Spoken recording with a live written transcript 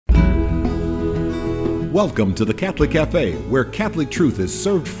Welcome to the Catholic Café, where Catholic truth is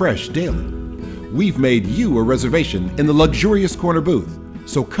served fresh daily. We've made you a reservation in the luxurious corner booth,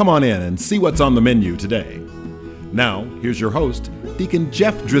 so come on in and see what's on the menu today. Now, here's your host, Deacon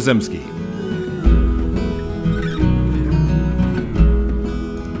Jeff Drzymski.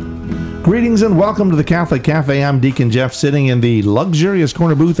 Greetings and welcome to the Catholic Cafe. I'm Deacon Jeff, sitting in the luxurious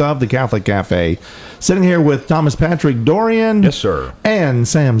corner booth of the Catholic Cafe. Sitting here with Thomas Patrick Dorian. Yes, sir. And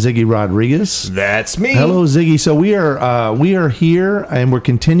Sam Ziggy Rodriguez. That's me. Hello, Ziggy. So we are here, and we're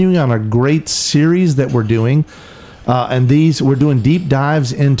continuing on a great series that we're doing. We're doing deep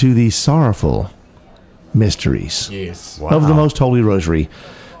dives into the sorrowful mysteries of the Most Holy Rosary.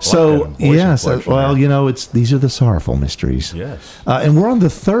 So, yes, well, you know, these are the sorrowful mysteries. Yes. And we're on the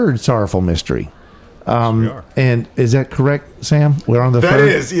third sorrowful mystery. We are. And is that correct, Sam? We're on the third?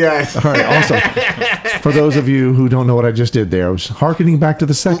 That is, yes. All right, awesome. For those of you who don't know what I just did there, I was hearkening back to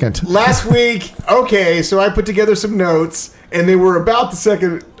the second. Last week, so I put together some notes, and they were about the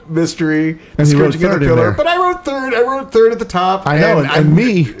second mystery, and he wrote third in there. But I wrote third. I wrote third at the top. I know, and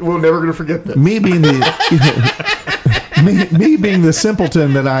me... We're never going to forget this. Me being the... Me being the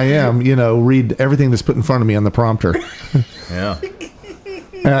simpleton that I am, read everything that's put in front of me on the prompter. Yeah.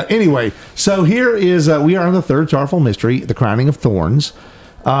 Anyway, so here is we are on the third sorrowful mystery, the Crowning of Thorns,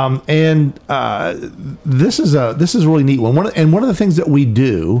 and this is a really neat one. One of the things that we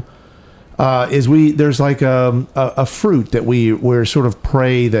do is there's like a fruit that we're sort of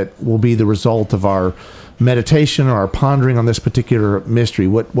pray that will be the result of our meditation or our pondering on this particular mystery.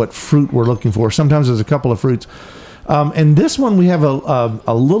 What fruit we're looking for. Sometimes there's a couple of fruits. And this one we have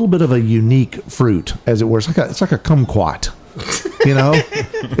a little bit of a unique fruit, as it were. It's like a kumquat,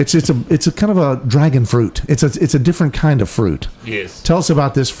 It's a kind of a dragon fruit. It's a different kind of fruit. Yes. Tell us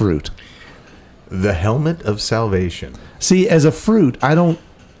about this fruit. The helmet of salvation. See, as a fruit, when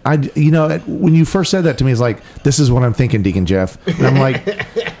you first said that to me, it's like, this is what I'm thinking, Deacon Jeff. And I'm like,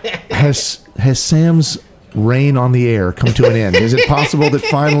 has Sam's reign on the air come to an end? Is it possible that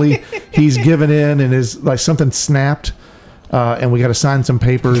finally he's given in and is like something snapped and we got to sign some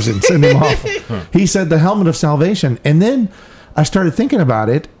papers and send him off? He said the helmet of salvation, and then I started thinking about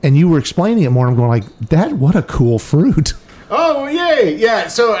it, and you were explaining it more. I'm going like, what a cool fruit. Oh, yay. Yeah.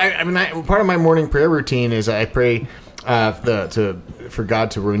 So part of my morning prayer routine is I pray for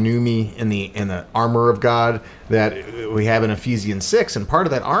God to renew me in the armor of God that we have in Ephesians 6, and part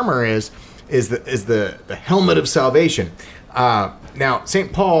of that armor is the helmet of salvation. Now,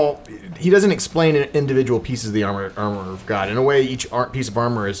 St. Paul, he doesn't explain individual pieces of the armor of God. In a way, each piece of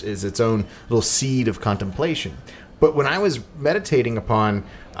armor is its own little seed of contemplation. But when I was meditating upon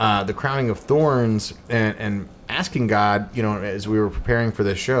the Crowning of Thorns and asking God, as we were preparing for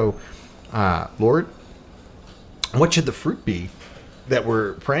this show, Lord, what should the fruit be that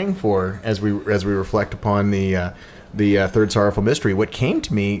we're praying for as we reflect upon the third sorrowful mystery? What came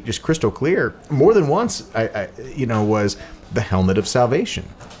to me just crystal clear more than once, was the helmet of salvation,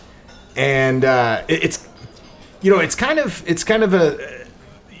 and it's kind of a,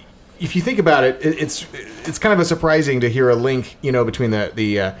 if you think about it, it's kind of a surprising to hear a link, between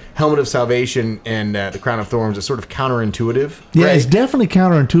the helmet of salvation and the crown of thorns. It's sort of counterintuitive. Yeah, right? It's definitely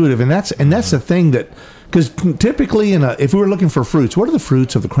counterintuitive, and that's the thing that. Because typically, if we were looking for fruits, what are the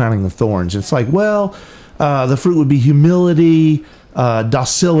fruits of the crowning of thorns? It's like, the fruit would be humility,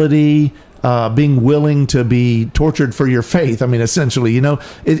 docility, being willing to be tortured for your faith. I mean, essentially,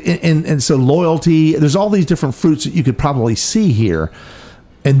 and so loyalty. There's all these different fruits that you could probably see here,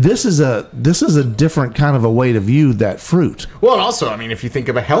 and this is a different kind of a way to view that fruit. Well, and also, if you think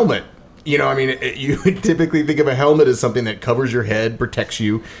of a helmet. You would typically think of a helmet as something that covers your head, protects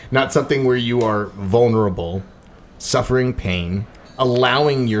you, not something where you are vulnerable, suffering pain,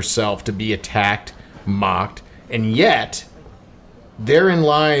 allowing yourself to be attacked, mocked, and yet therein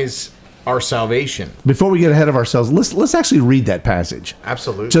lies our salvation. Before we get ahead of ourselves, let's actually read that passage.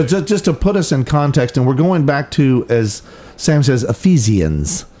 Absolutely. Just to put us in context, and we're going back to, as Sam says,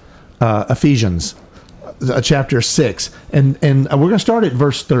 Ephesians. Chapter 6, and we're going to start at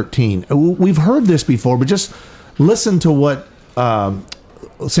verse 13. We've heard this before, but just listen to what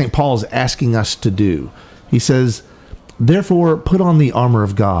St. Paul is asking us to do. He says, "Therefore, put on the armor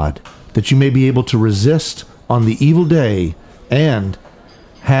of God, that you may be able to resist on the evil day, and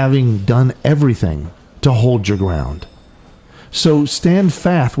having done everything, to hold your ground. So stand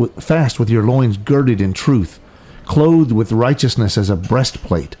fast with your loins girded in truth, clothed with righteousness as a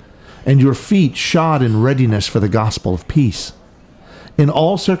breastplate, and your feet shod in readiness for the gospel of peace. In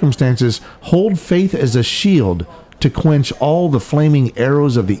all circumstances, hold faith as a shield to quench all the flaming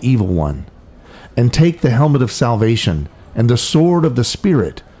arrows of the evil one, and take the helmet of salvation and the sword of the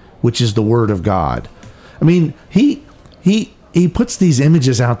Spirit, which is the word of God." I mean, he puts these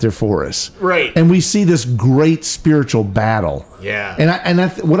images out there for us, Right. And we see this great spiritual battle. Yeah.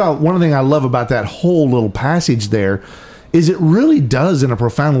 One thing I love about that whole little passage there is it really does, in a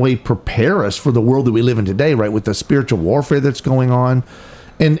profound way, prepare us for the world that we live in today, right? With the spiritual warfare that's going on,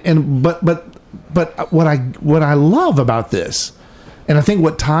 but what I love about this, and I think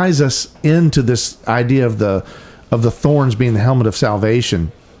what ties us into this idea of the thorns being the helmet of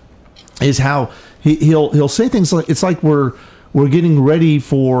salvation, is how he'll say things like, it's like we're getting ready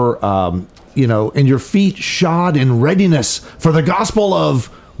for and your feet shod in readiness for the gospel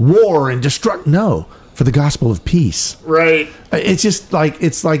of war and no, for the gospel of peace. Right. It's just like,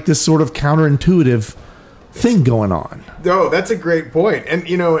 it's like this sort of counterintuitive thing going on. No, that's a great point. And,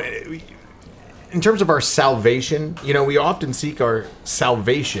 in terms of our salvation, we often seek our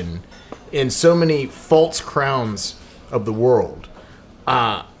salvation in so many false crowns of the world.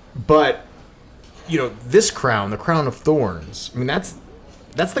 But, this crown, the crown of thorns, I mean, that's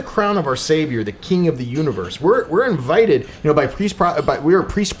the crown of our Savior, the King of the universe. We're invited, we are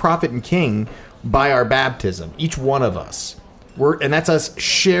priest, prophet, and king by our baptism, each one of us. And that's us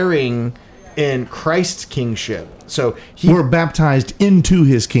sharing in Christ's kingship. So we're baptized into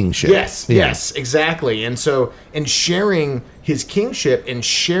his kingship. Yes, exactly. And so in sharing his kingship and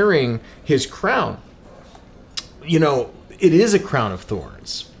sharing his crown, it is a crown of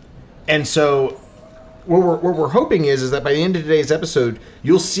thorns. And so what we're hoping is that by the end of today's episode,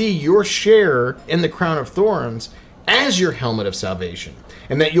 you'll see your share in the crown of thorns as your helmet of salvation,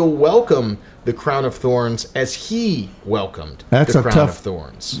 and that you'll welcome the crown of thorns as he welcomed the crown of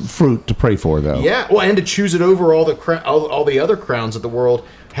thorns. Fruit to pray for, though. Yeah, well, and to choose it over all the other crowns that the world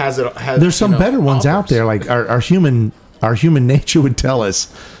has. There's some better ones out there, like our human nature would tell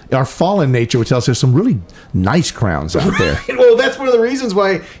us. Our fallen nature would tell us there's some really nice crowns out there. Well, that's one of the reasons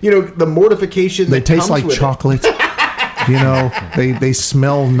why, the mortification they taste like chocolate. They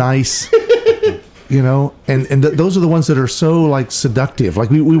smell nice. Those are the ones that are so like seductive. Like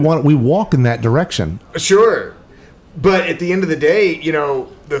we walk in that direction. Sure, but at the end of the day,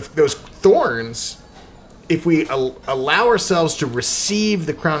 those thorns. If we allow ourselves to receive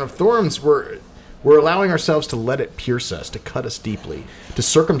the crown of thorns, we're allowing ourselves to let it pierce us, to cut us deeply, to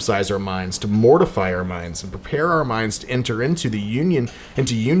circumcise our minds, to mortify our minds, and prepare our minds to enter into union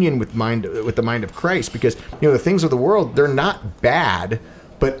with the mind of Christ. Because the things of the world, they're not bad,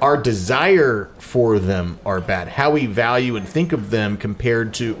 but our desire for them are bad. How we value and think of them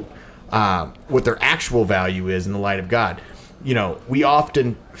compared to what their actual value is in the light of God. We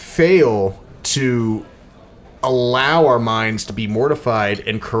often fail to allow our minds to be mortified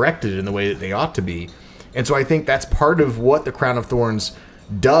and corrected in the way that they ought to be. And so I think that's part of what the crown of thorns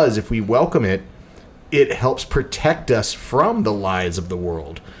does. If we welcome it, it helps protect us from the lies of the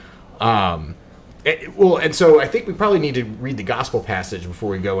world. And so I think we probably need to read the gospel passage before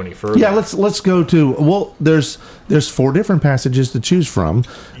we go any further. Yeah, let's go to, there's 4 different passages to choose from.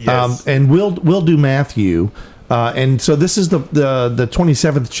 Yes. And we'll do Matthew. And so this is the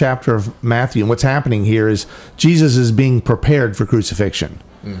 27th chapter of Matthew. And what's happening here is Jesus is being prepared for crucifixion.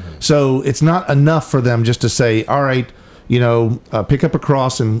 Mm-hmm. So it's not enough for them just to say, all right, pick up a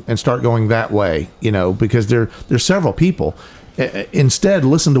cross and start going that way, because there's several people. Instead,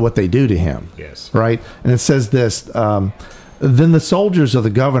 listen to what they do to him. Yes. Right? And it says this, then the soldiers of the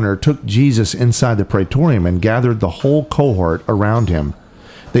governor took Jesus inside the praetorium and gathered the whole cohort around him.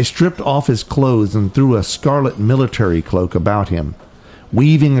 They stripped off his clothes and threw a scarlet military cloak about him.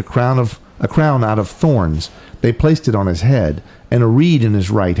 Weaving a crown out of thorns, they placed it on his head, and a reed in his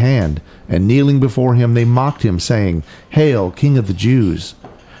right hand. And kneeling before him, they mocked him, saying, "Hail, King of the Jews!"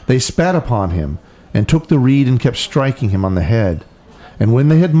 They spat upon him, and took the reed and kept striking him on the head. And when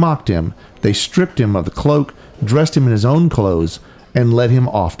they had mocked him, they stripped him of the cloak, dressed him in his own clothes, and led him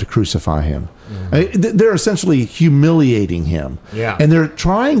off to crucify him. Mm-hmm. They're essentially humiliating him. Yeah. And they're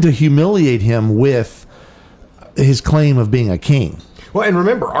trying to humiliate him with his claim of being a king. Well, and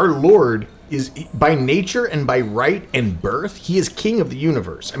remember, our Lord is, by nature and by right and birth, he is king of the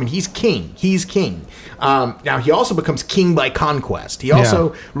universe. I mean, he's king. He's king. Now, he also becomes king by conquest. He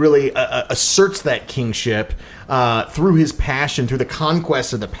also really asserts that kingship through his passion, through the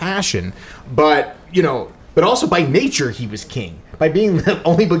conquest of the passion. But also by nature, he was king. By being the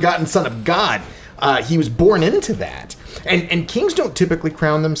only begotten Son of God, he was born into that. And kings don't typically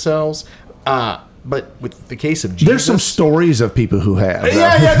crown themselves. But with the case of Jesus, there's some stories of people who have.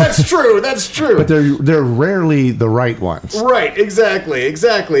 Yeah, that's true. That's true. But they're rarely the right ones. Right. Exactly.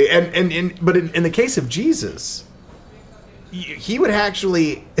 But in the case of Jesus, he would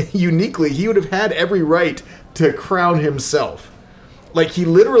actually uniquely he would have had every right to crown himself. Like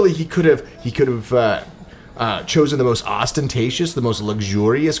he could have chosen the most ostentatious, the most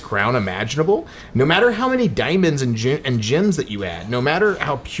luxurious crown imaginable. No matter how many diamonds and gems that you add, no matter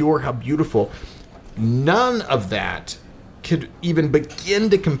how pure, how beautiful, none of that could even begin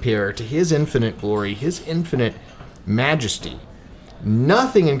to compare to his infinite glory, his infinite majesty.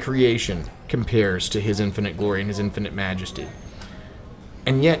 Nothing in creation compares to his infinite glory and his infinite majesty.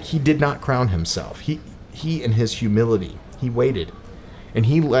 And yet he did not crown himself. He in his humility, he waited. And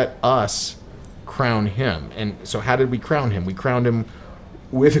he let us crown him. And so how did we crown him? We crowned him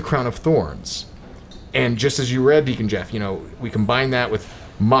with a crown of thorns. And just as you read, Deacon Jeff, we combine that with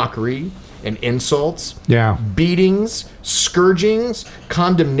mockery and insults, beatings, scourgings,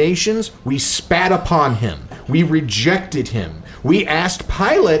 condemnations. We spat upon him. We rejected him. We asked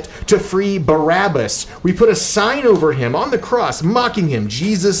Pilate to free Barabbas. We put a sign over him on the cross, mocking him,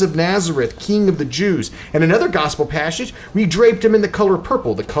 Jesus of Nazareth, King of the Jews. And another gospel passage, we draped him in the color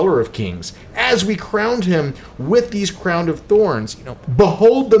purple, the color of kings, as we crowned him with these crown of thorns.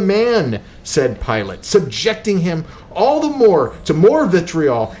 Behold the man, said Pilate, subjecting him all the more to more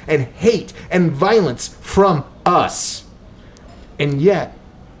vitriol and hate and violence from us. And yet,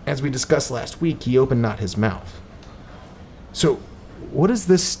 as we discussed last week, he opened not his mouth. So, what does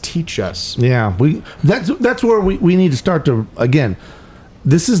this teach us? Yeah, that's where we need to start to, again,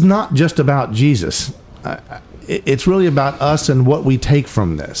 this is not just about Jesus. It's really about us and what we take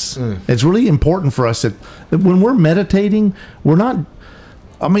from this. It's really important for us that when we're meditating, we're not,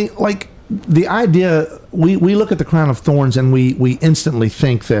 the idea, we look at the crown of thorns and we instantly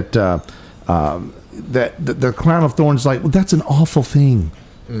think that that the crown of thorns, that's an awful thing.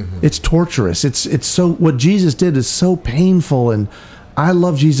 Mm-hmm. It's torturous. It's so, what Jesus did is so painful, and I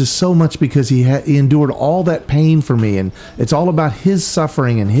love Jesus so much because he endured all that pain for me, and it's all about his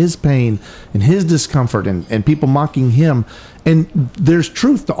suffering and his pain and his discomfort and people mocking him, and there's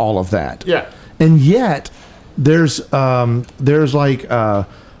truth to all of that. Yeah. And yet there's this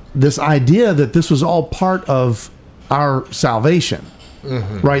idea that this was all part of our salvation.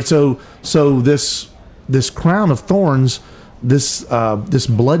 Mm-hmm. Right? So this crown of thorns, this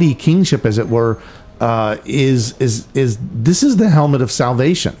bloody kingship, as it were, is this is the helmet of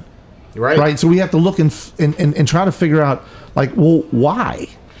salvation, right? So we have to look and try to figure out, why?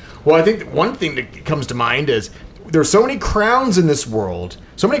 Well, I think one thing that comes to mind is there's so many crowns in this world,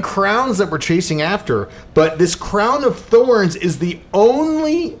 so many crowns that we're chasing after, but this crown of thorns is the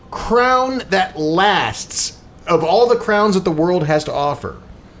only crown that lasts of all the crowns that the world has to offer.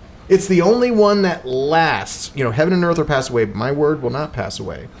 It's the only one that lasts. Heaven and earth will pass away, but my word will not pass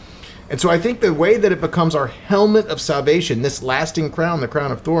away. And so I think the way that it becomes our helmet of salvation, this lasting crown, the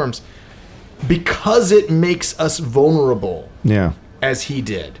crown of thorns, because it makes us vulnerable, as he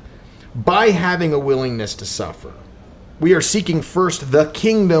did, by having a willingness to suffer. We are seeking first the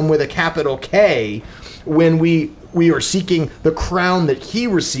kingdom with a capital K when we are seeking the crown that he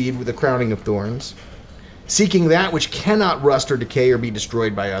received with the crowning of thorns, seeking that which cannot rust or decay or be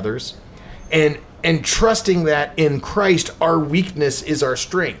destroyed by others, and trusting that in Christ our weakness is our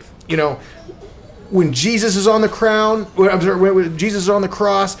strength. When Jesus is on the when Jesus is on the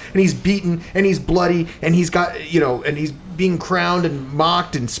cross and he's beaten and he's bloody and he's got, and he's being crowned and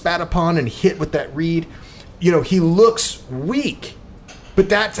mocked and spat upon and hit with that reed, he looks weak, but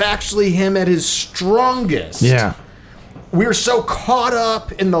that's actually him at his strongest. Yeah. We're so caught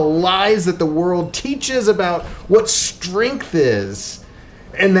up in the lies that the world teaches about what strength is,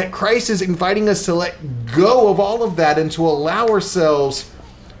 and that Christ is inviting us to let go of all of that and to allow ourselves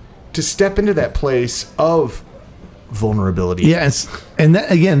to step into that place of vulnerability. Yes, and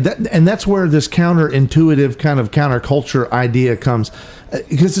that's where this counterintuitive kind of counterculture idea comes,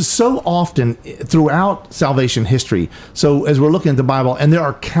 because it's so often throughout salvation history. So as we're looking at the Bible, and there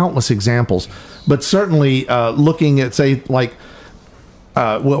are countless examples, but certainly looking at, say, we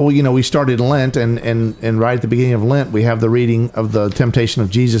started Lent, and right at the beginning of Lent, we have the reading of the temptation of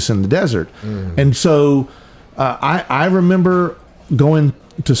Jesus in the desert. And so I remember going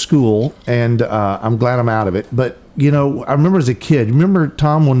to school, and I'm glad I'm out of it, but I remember as a kid, remember,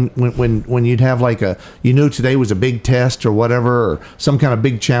 Tom, when you'd have today was a big test or whatever, or some kind of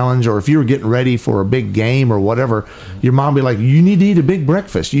big challenge, or if you were getting ready for a big game or whatever, your mom would be like, you need to eat a big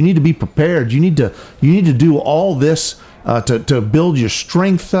breakfast, you need to be prepared, you need to do all this to build your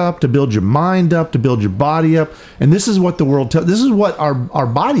strength up, to build your mind up, to build your body up. And this is what the world this is what our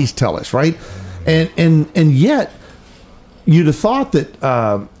bodies tell us, right? And yet you'd have thought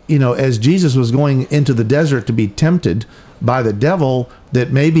that as Jesus was going into the desert to be tempted by the devil,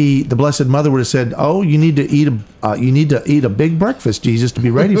 that maybe the Blessed Mother would have said, "Oh, you need to eat a big breakfast, Jesus, to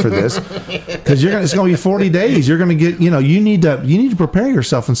be ready for this, because it's going to be 40 days. You're going to get, you need to prepare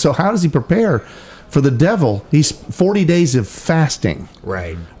yourself." And so, how does he prepare? For the devil, he's 40 days of fasting.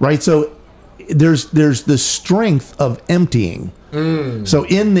 Right. Right. So there's the strength of emptying. So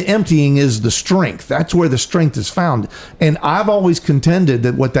in the emptying is the strength. That's where the strength is found. And I've always contended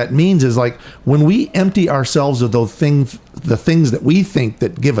that what that means is like when we empty ourselves of those things, the things that we think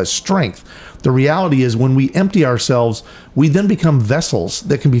that give us strength, the reality is when we empty ourselves, we then become vessels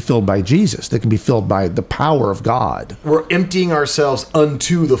that can be filled by Jesus, that can be filled by the power of God. We're emptying ourselves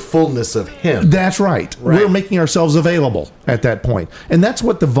unto the fullness of Him. That's right. We're making ourselves available at that point. And that's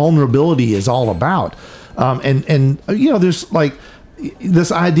what the vulnerability is all about. And you know, there's like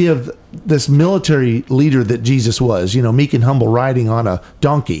this idea of this military leader that Jesus was, you know, meek and humble, riding on a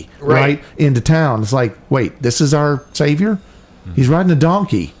donkey, right, into town. It's like, wait, this is our Savior? He's riding a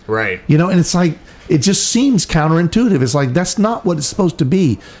donkey. Right. You know, and it's like, it just seems counterintuitive. It's like, that's not what it's supposed to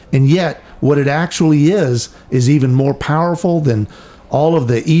be. And yet, what it actually is even more powerful than all of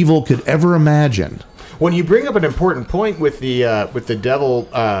the evil could ever imagine. When you bring up an important point with the devil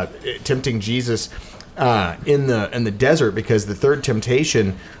tempting Jesus in the desert, because the third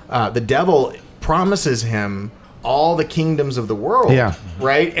temptation, the devil promises him all the kingdoms of the world. Yeah.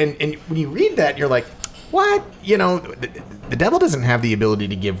 Right. And when you read that, you're like, what? You know, the devil doesn't have the ability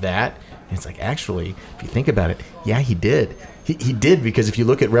to give that. And it's like, actually, if you think about it, yeah, he did. He did, because if you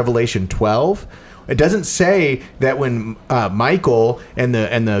look at Revelation 12, it doesn't say that when Michael and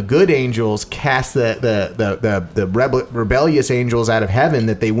the good angels cast the rebellious angels out of heaven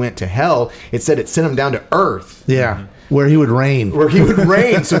that they went to hell. It said it sent them down to earth. Yeah, where he would reign. Where he would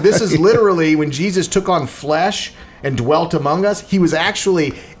reign. So this is literally when Jesus took on flesh and dwelt among us. He was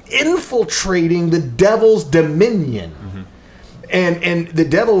actually infiltrating the devil's dominion. And the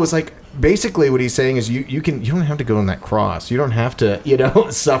devil was like, basically what he's saying is you don't have to go on that cross. You don't have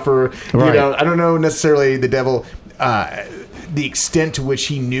to, suffer. Right. You know, I don't know necessarily the devil, the extent to which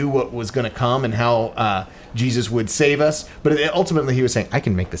he knew what was going to come and how Jesus would save us. But ultimately he was saying, I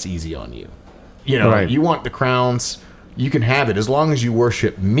can make this easy on you. You know, right. You want the crowns, you can have it. As long as you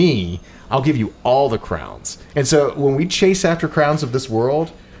worship me, I'll give you all the crowns. And so when we chase after crowns of this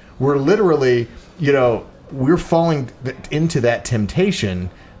world, we're literally, we're falling into that temptation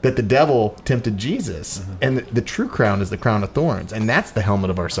that the devil tempted Jesus. And the true crown is the crown of thorns. And that's the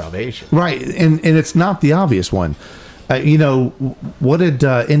helmet of our salvation. Right. And it's not the obvious one. What did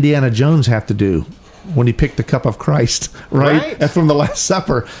Indiana Jones have to do when he picked the cup of Christ, right? And from the Last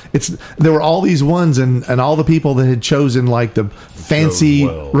Supper, there were all these ones and all the people that had chosen like the fancy,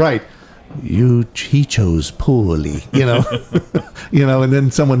 right. He chose poorly, and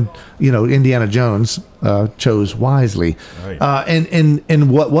then someone, Indiana Jones chose wisely. Right. And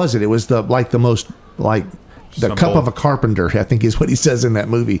what was it? It was the cup of a carpenter, I think is what he says in that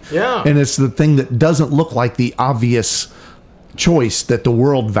movie. Yeah. And it's the thing that doesn't look like the obvious choice that the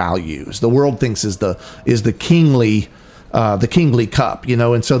world values. The world thinks is the kingly cup,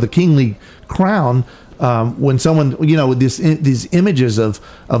 and so the kingly crown. When someone, with these images of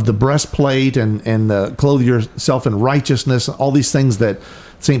the breastplate and the clothe yourself in righteousness, all these things that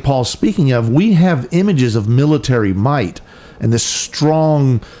St. Paul's speaking of, we have images of military might and this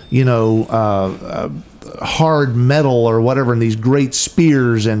strong, hard metal or whatever, and these great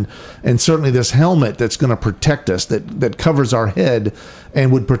spears and certainly this helmet that's going to protect us, that covers our head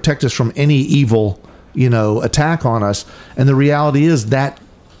and would protect us from any evil, attack on us. And the reality is that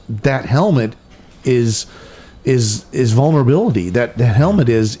helmet is vulnerability. That helmet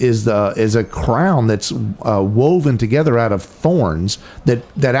is a crown that's woven together out of thorns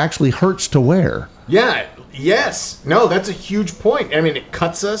that actually hurts to wear. Yeah. Yes. No, that's a huge point. I mean, it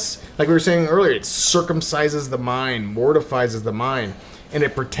cuts us, like we were saying earlier. It circumcises the mind, mortifies the mind, and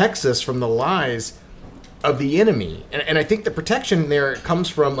it protects us from the lies of the enemy. And I think the protection there comes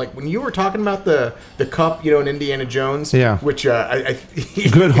from, like, when you were talking about the cup, in Indiana Jones, which I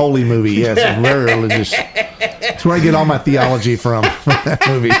good holy movie, yes, very religious. That's where I get all my theology from that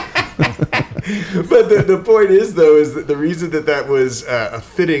movie. But the point is, though, is that the reason that was a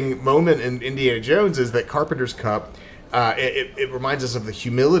fitting moment in Indiana Jones is that Carpenter's cup, it reminds us of the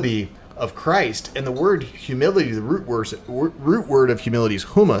humility of Christ. And the word humility, the root word of humility is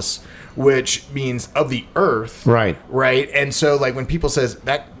humus, which means of the earth. Right. And so, like, when people says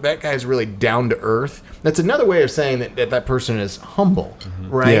that guy's really down to earth, that's another way of saying that person is humble.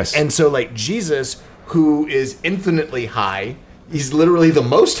 Right. Yes. And so, like, Jesus, who is infinitely high, he's literally the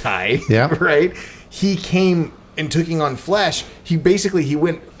most high. Yeah. Right. He came and taking on flesh. He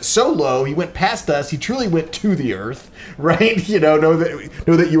went so low, he went past us, he truly went to the earth, right? Know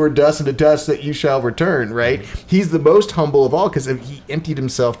that you are dust, and to dust that you shall return, right? He's the most humble of all because he emptied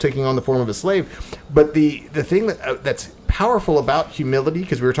himself, taking on the form of a slave. But the thing that's powerful about humility,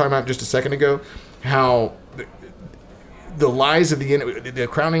 because we were talking about just a second ago how the lies of the enemy, the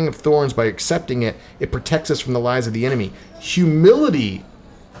crowning of thorns, by accepting it, it protects us from the lies of the enemy. Humility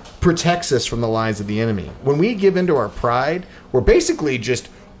protects us from the lies of the enemy. When we give into our pride, we're basically just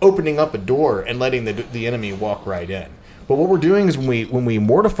opening up a door and letting the enemy walk right in. But what we're doing is when we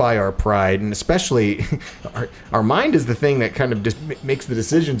mortify our pride, and especially our mind is the thing that kind of just makes the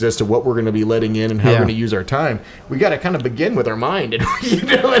decisions as to what we're going to be letting in and how we're going to use our time. We got to kind of begin with our mind.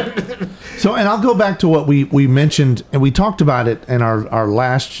 And, So, and I'll go back to what we mentioned, and we talked about it in our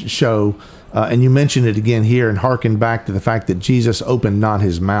last show, and you mentioned it again here, and hearkened back to the fact that Jesus opened not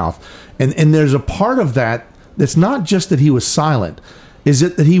his mouth. And there's a part of that that's not just that he was silent. Is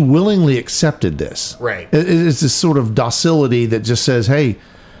it that he willingly accepted this? Right. It's this sort of docility that just says, hey,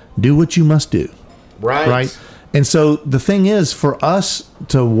 do what you must do. Right. And so the thing is, for us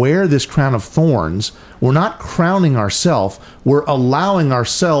to wear this crown of thorns, we're not crowning ourselves. We're allowing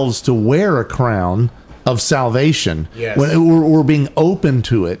ourselves to wear a crown of salvation. Yes. When we're being open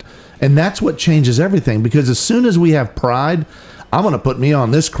to it. And that's what changes everything. Because as soon as we have pride, I'm going to put me on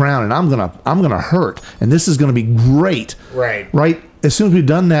this crown, and I'm going to hurt, and this is going to be great. Right. As soon as we've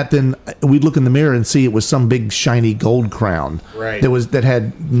done that, then we'd look in the mirror and see it was some big shiny gold crown. Right. That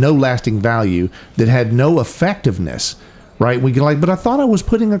had no lasting value, that had no effectiveness. Right. We can but I thought I was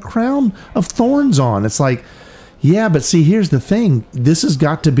putting a crown of thorns on. It's like, yeah, but see, here's the thing. This has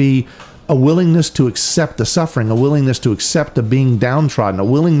got to be a willingness to accept the suffering, a willingness to accept the being downtrodden, a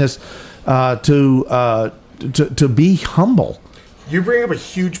willingness to be humble. You bring up a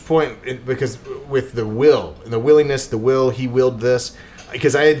huge point, because with the will and the willingness, he willed this.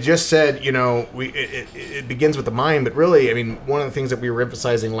 Because I had just said, it begins with the mind, but really, I mean, one of the things that we were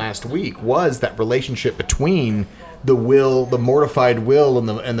emphasizing last week was that relationship between the will, the mortified will,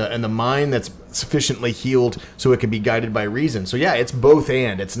 and the mind that's sufficiently healed so it can be guided by reason. So yeah, it's both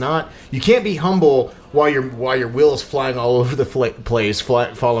and. It's not, you can't be humble while your will is flying all over the place,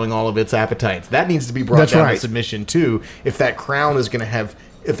 following all of its appetites. That needs to be brought down to submission too. If that crown is going to have,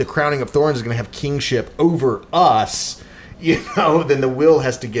 if the crowning of thorns is going to have kingship over us, then the will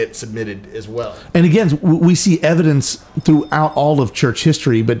has to get submitted as well. And again, we see evidence throughout all of church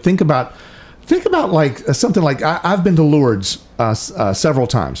history. But think about like something like I've been to Lourdes several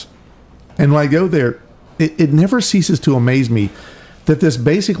times, and when I go there, it never ceases to amaze me that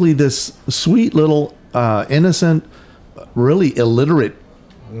this sweet little innocent, really illiterate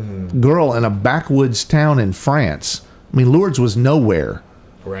girl in a backwoods town in France. I mean, Lourdes was nowhere.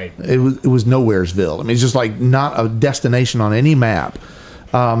 Right. It was nowheresville. I mean, it's just like not a destination on any map.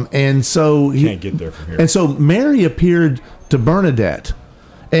 And so you can't get there from here. And so Mary appeared to Bernadette,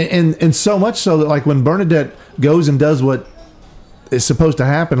 and so much so that like when Bernadette goes and does what is supposed to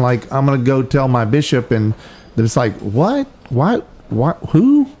happen, like I'm going to go tell my bishop, and it's like what,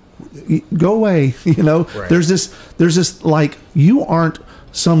 who, go away. Right. There's this like you aren't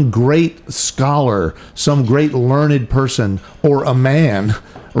some great scholar, some great learned person, or a man,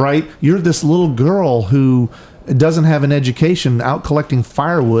 right? You're this little girl who doesn't have an education, out collecting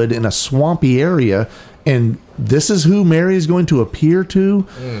firewood in a swampy area, and this is who Mary is going to appear to.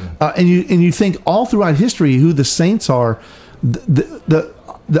 And you think all throughout history who the saints are. The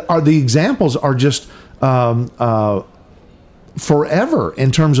examples are just forever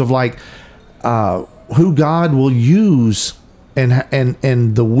in terms of like who God will use.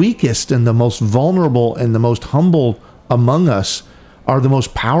 And the weakest and the most vulnerable and the most humble among us are the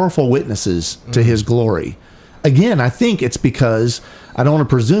most powerful witnesses to his glory. Again, I think it's because, I don't want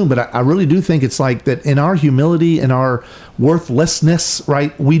to presume, but I really do think it's like that in our humility and our worthlessness,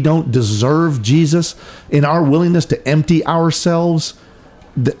 right? We don't deserve Jesus. In our willingness to empty ourselves,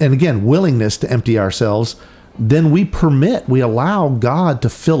 and again, willingness to empty ourselves, then we allow God to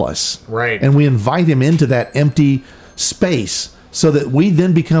fill us. Right. And we invite him into that empty space so that we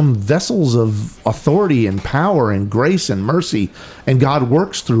then become vessels of authority and power and grace and mercy, and God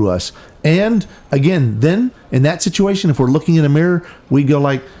works through us. And again, then in that situation, if we're looking in a mirror, we go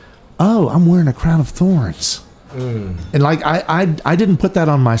like, oh, I'm wearing a crown of thorns. And like I didn't put that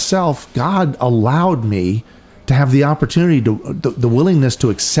on myself. God allowed me to have the opportunity to the willingness to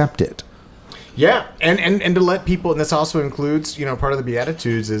accept it. Yeah, and to let people, and this also includes, part of the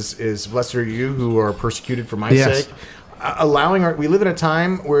Beatitudes is blessed are you who are persecuted for my sake. We live in a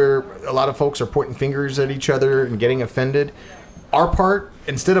time where a lot of folks are pointing fingers at each other and getting offended. Our part,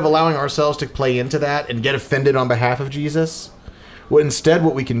 instead of allowing ourselves to play into that and get offended on behalf of Jesus,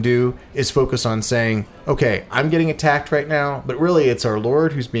 what we can do is focus on saying, okay, I'm getting attacked right now, but really it's our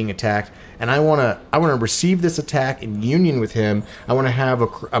Lord who's being attacked, and I want to receive this attack in union with him. I want to have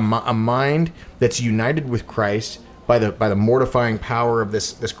a mind that's united with Christ by the mortifying power of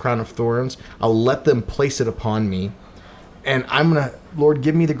this crown of thorns. I'll let them place it upon me, and I'm gonna, Lord,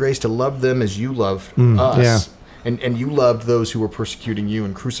 give me the grace to love them as you love us. Yeah. And you loved those who were persecuting you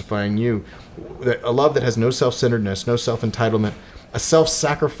and crucifying you. A love that has no self-centeredness, no self-entitlement, a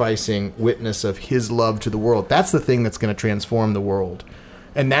self-sacrificing witness of his love to the world. That's the thing that's going to transform the world.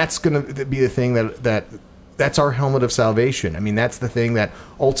 And that's going to be the thing that's our helmet of salvation. I mean, that's the thing that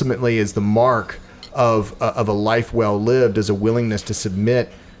ultimately is the mark of a life well lived, is a willingness to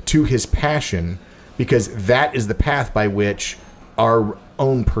submit to his passion, because that is the path by which our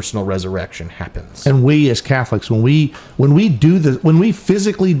own personal resurrection happens. And we as Catholics, when we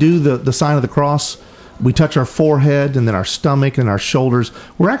physically do the sign of the cross, we touch our forehead and then our stomach and our shoulders.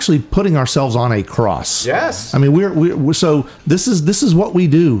 We're actually putting ourselves on a cross. Yes. I mean, we're so this is what we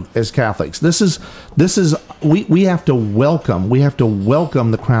do as Catholics. This is we have to welcome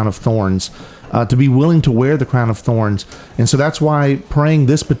the crown of thorns. To be willing to wear the crown of thorns. And so that's why praying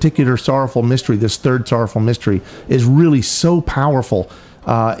this particular sorrowful mystery, this third sorrowful mystery, is really so powerful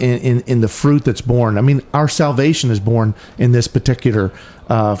in the fruit that's born. I mean, our salvation is born in this particular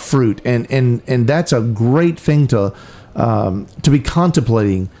fruit. And that's a great thing to be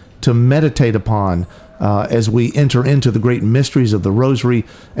contemplating, to meditate upon, as we enter into the great mysteries of the Rosary,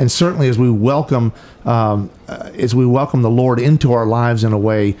 and certainly as we welcome the Lord into our lives in a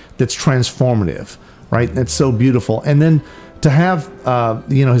way that's transformative, right? That's so beautiful. And then to have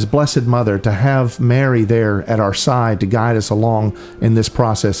His Blessed Mother, to have Mary there at our side to guide us along in this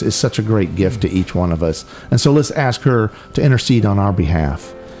process is such a great gift to each one of us. And so let's ask her to intercede on our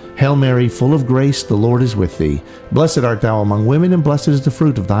behalf. Hail Mary, full of grace, the Lord is with thee. Blessed art thou among women, and blessed is the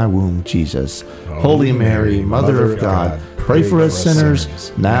fruit of thy womb, Jesus. Holy Mary, Mother of God, pray for us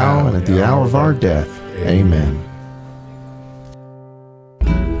sinners, now and at the hour of our death. Amen.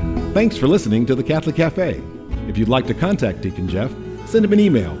 Thanks for listening to the Catholic Café. If you'd like to contact Deacon Jeff, send him an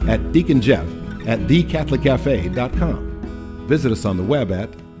email at deaconjeff@thecatholiccafe.com. Visit us on the web at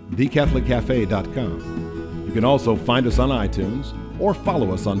thecatholiccafe.com. You can also find us on iTunes or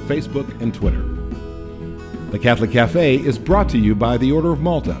follow us on Facebook and Twitter. The Catholic Café is brought to you by the Order of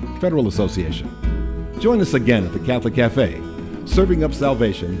Malta Federal Association. Join us again at the Catholic Café, serving up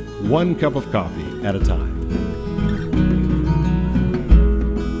salvation one cup of coffee at a time.